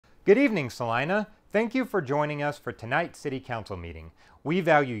Good evening, Celina. Thank you for joining us for tonight's City Council meeting. We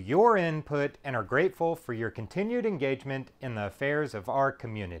value your input and are grateful for your continued engagement in the affairs of our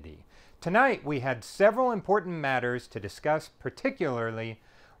community. Tonight, we had several important matters to discuss, particularly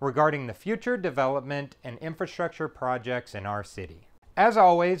regarding the future development and infrastructure projects in our city. As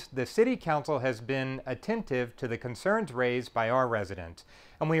always, the City Council has been attentive to the concerns raised by our residents,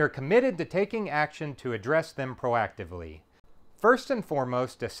 and we are committed to taking action to address them proactively. First and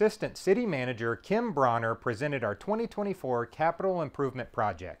foremost, Assistant City Manager Kim Bronner presented our 2024 capital improvement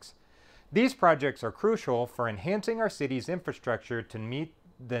projects. These projects are crucial for enhancing our city's infrastructure to meet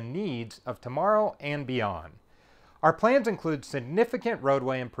the needs of tomorrow and beyond. Our plans include significant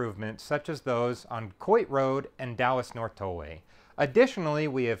roadway improvements such as those on Coit Road and Dallas North Tollway. Additionally,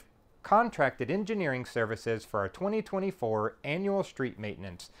 we have contracted engineering services for our 2024 annual street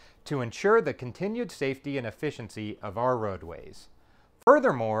maintenance to ensure the continued safety and efficiency of our roadways.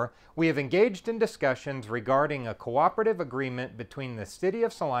 Furthermore, we have engaged in discussions regarding a cooperative agreement between the City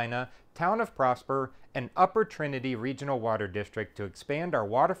of Celina, Town of Prosper, and Upper Trinity Regional Water District to expand our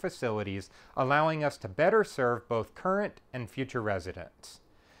water facilities, allowing us to better serve both current and future residents.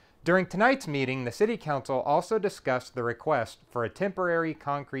 During tonight's meeting, the City Council also discussed the request for a temporary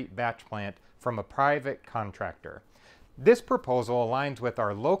concrete batch plant from a private contractor. This proposal aligns with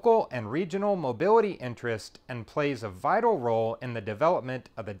our local and regional mobility interest and plays a vital role in the development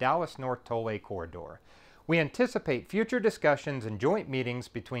of the Dallas North Tollway corridor. We anticipate future discussions and joint meetings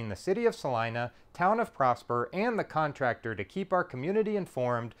between the City of Celina, Town of Prosper, and the contractor to keep our community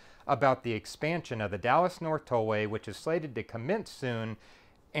informed about the expansion of the Dallas North Tollway, which is slated to commence soon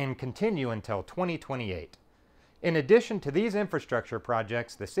and continue until 2028. In addition to these infrastructure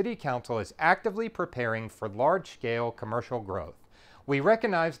projects, the City Council is actively preparing for large-scale commercial growth. We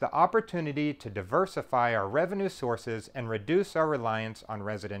recognize the opportunity to diversify our revenue sources and reduce our reliance on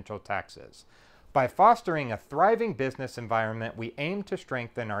residential taxes. By fostering a thriving business environment, we aim to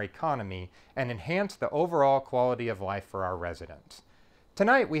strengthen our economy and enhance the overall quality of life for our residents.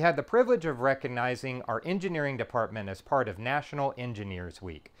 Tonight, we had the privilege of recognizing our engineering department as part of National Engineers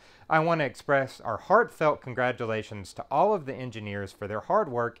Week. I want to express our heartfelt congratulations to all of the engineers for their hard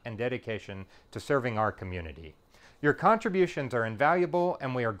work and dedication to serving our community. Your contributions are invaluable,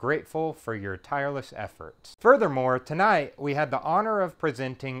 and we are grateful for your tireless efforts. Furthermore, tonight, we had the honor of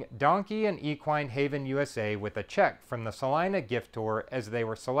presenting Donkey and Equine Haven USA with a check from the Celina Gift Tour as they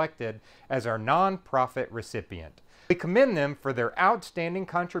were selected as our nonprofit recipient. We commend them for their outstanding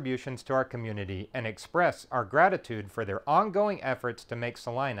contributions to our community and express our gratitude for their ongoing efforts to make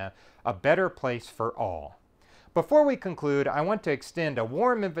Celina a better place for all. Before we conclude, I want to extend a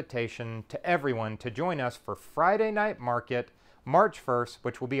warm invitation to everyone to join us for Friday Night Market, March 1st,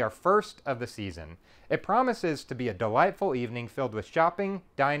 which will be our first of the season. It promises to be a delightful evening filled with shopping,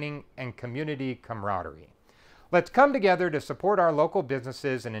 dining, and community camaraderie. Let's come together to support our local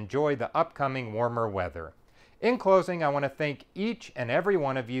businesses and enjoy the upcoming warmer weather. In closing, I want to thank each and every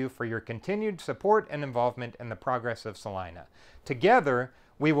one of you for your continued support and involvement in the progress of Celina. Together,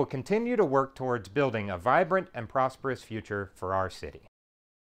 we will continue to work towards building a vibrant and prosperous future for our city.